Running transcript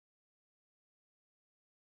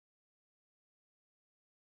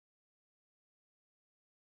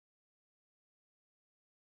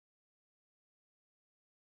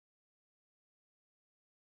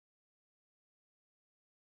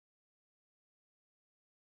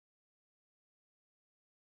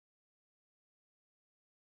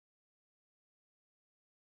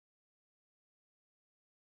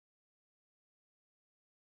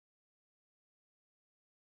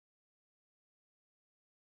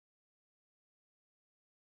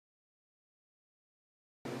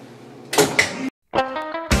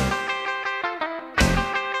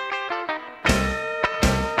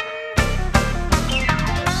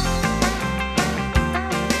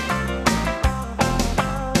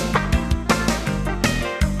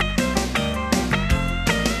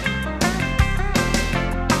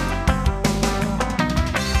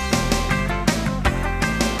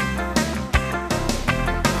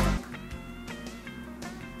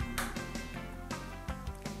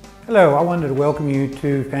Hello, I wanted to welcome you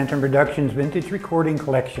to Phantom Productions Vintage Recording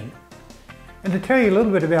Collection and to tell you a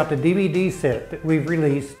little bit about the DVD set that we've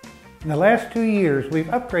released. In the last 2 years, we've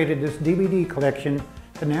upgraded this DVD collection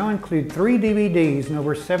to now include 3 DVDs and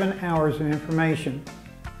over 7 hours of information.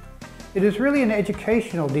 It is really an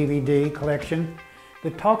educational DVD collection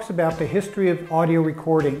that talks about the history of audio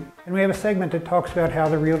recording, and we have a segment that talks about how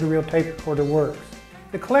the reel-to-reel tape recorder works.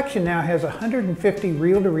 The collection now has 150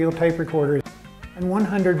 reel-to-reel tape recorders and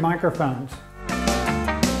 100 microphones.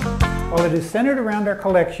 While it is centered around our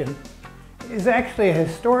collection, it is actually a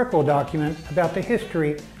historical document about the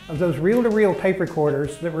history of those reel-to-reel tape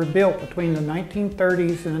recorders that were built between the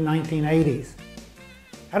 1930s and the 1980s.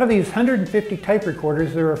 Out of these 150 tape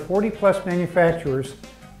recorders, there are 40+ manufacturers,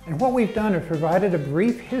 and what we've done is provided a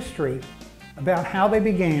brief history about how they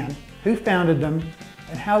began, who founded them,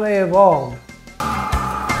 and how they evolved.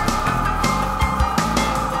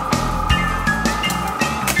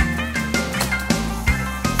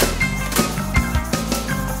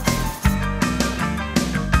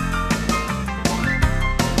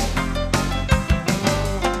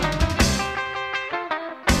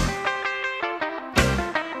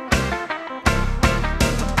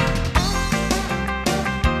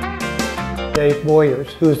 Dave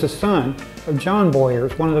Boyers, who is the son of Joan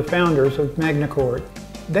Baez, one of the founders of Magnecord.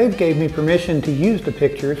 Dave gave me permission to use the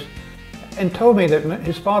pictures and told me that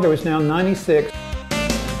his father was now 96.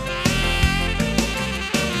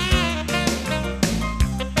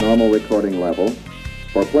 Normal recording level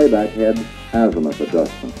for playback head azimuth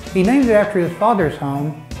adjustment. He named it after his father's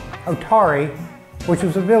home, Otari, which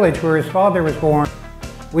was a village where his father was born.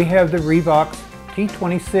 We have the ReVox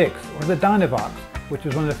T26, or the Dynavox, which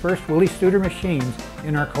is one of the first Willie Studer machines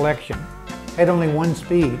in our collection. Had only one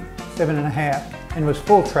speed, 7.5, and was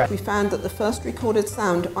full track. We found that the first recorded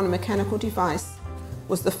sound on a mechanical device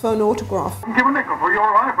was the phonautograph. Give a nickel for your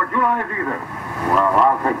life, or your life either. Well,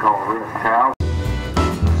 I'll take all this, Cal.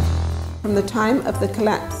 From the time of the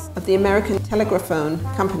collapse of the American Telegraphone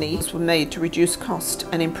Company, were made to reduce cost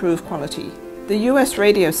and improve quality. The US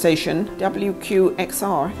radio station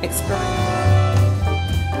WQXR experimented.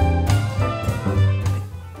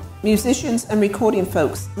 Musicians and recording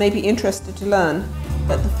folks may be interested to learn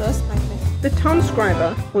that the first magnetic... The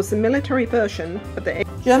Tonscriber was the military version of the...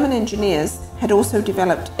 German engineers had also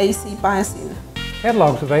developed AC biasing.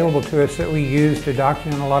 Catalogs available to us that we use to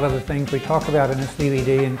document a lot of the things we talk about in this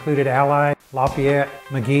DVD included Ally, Lafayette,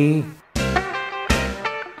 McGee.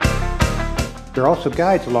 There are also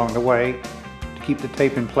guides along the way to keep the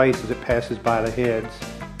tape in place as it passes by the heads.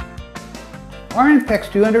 Our Ampex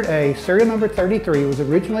 200A serial number 33 was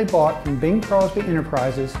originally bought from Bing Crosby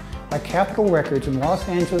Enterprises by Capitol Records in Los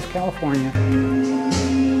Angeles, California.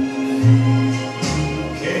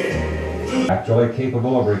 Actually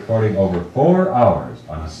capable of recording over 4 hours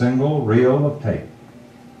on a single reel of tape.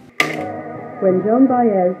 When Joan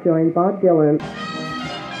Baez joined Bob Dylan,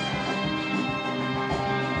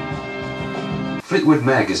 Fleetwood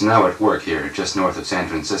Mac is now at work here, just north of San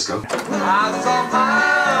Francisco. I saw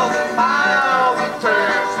miles and miles of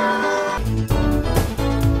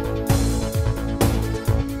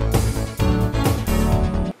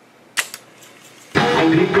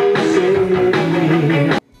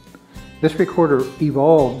This recorder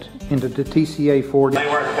evolved into the TCA-40. They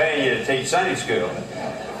weren't paying you to teach Sunday school.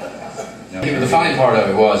 The funny part of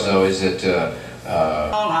it was, though, is that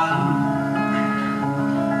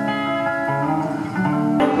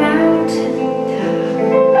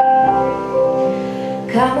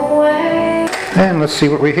come away. And let's see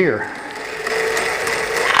what we hear.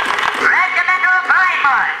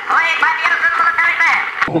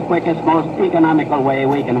 the quickest, most economical way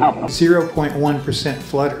we can help them. 0.1%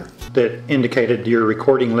 flutter that indicated your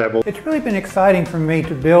recording level. It's really been exciting for me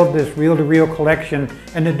to build this reel-to-reel collection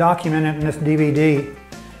and to document it in this DVD.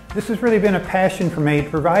 This has really been a passion for me to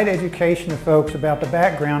provide education to folks about the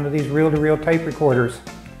background of these reel-to-reel tape recorders.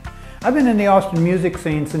 I've been in the Austin music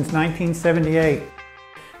scene since 1978,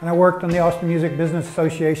 and I worked on the Austin Music Business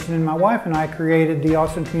Association, and my wife and I created the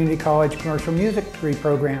Austin Community College Commercial Music Degree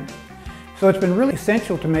Program. So it's been really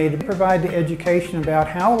essential to me to provide the education about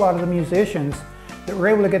how a lot of the musicians that were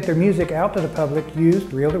able to get their music out to the public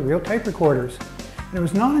used reel-to-reel tape recorders. And it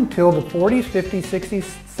was not until the 40s, 50s, 60s,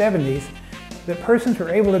 70s that persons were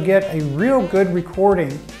able to get a real good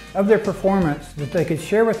recording of their performance that they could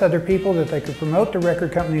share with other people, that they could promote to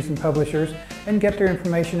record companies and publishers and get their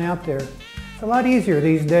information out there. It's a lot easier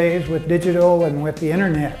these days with digital and with the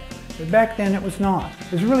internet, but back then it was not.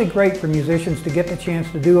 It was really great for musicians to get the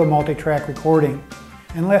chance to do a multi-track recording,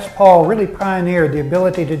 and Les Paul really pioneered the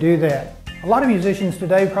ability to do that. A lot of musicians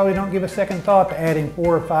today probably don't give a second thought to adding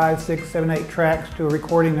 4 or 5, 6, 7, 8 tracks to a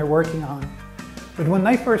recording they're working on. But when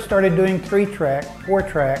they first started doing 3-track,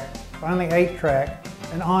 4-track, finally 8-track,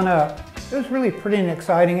 and on up, it was really pretty an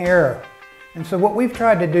exciting era. And so what we've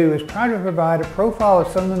tried to do is try to provide a profile of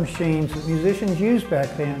some of the machines that musicians used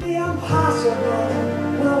back then. The impossible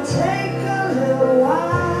will take a little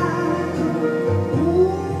while.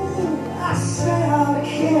 Ooh, I say I'll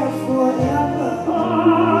care forever.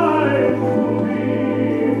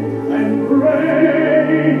 And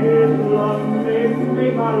pray love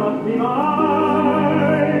me, my love me, mine.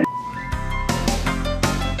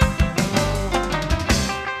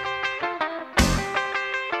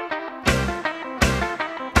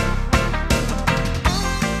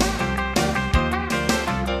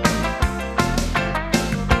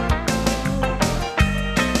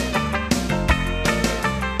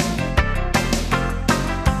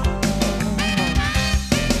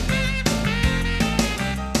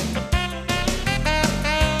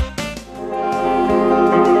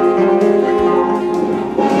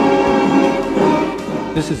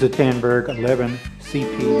 This is a Tandberg 11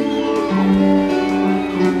 CP.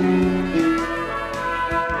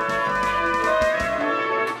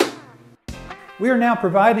 We are now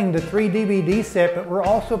providing the 3 DVD set, but we're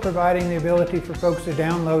also providing the ability for folks to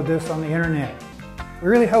download this on the internet. We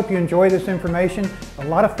really hope you enjoy this information. A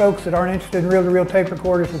lot of folks that aren't interested in reel-to-reel tape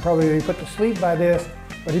recorders will probably be put to sleep by this,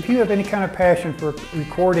 but if you have any kind of passion for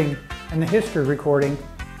recording and the history of recording,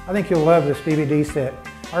 I think you'll love this DVD set.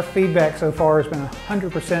 Our feedback so far has been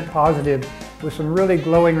 100% positive, with some really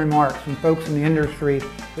glowing remarks from folks in the industry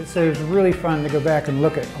that say it's really fun to go back and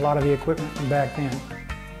look at a lot of the equipment from back then.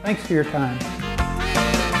 Thanks for your time.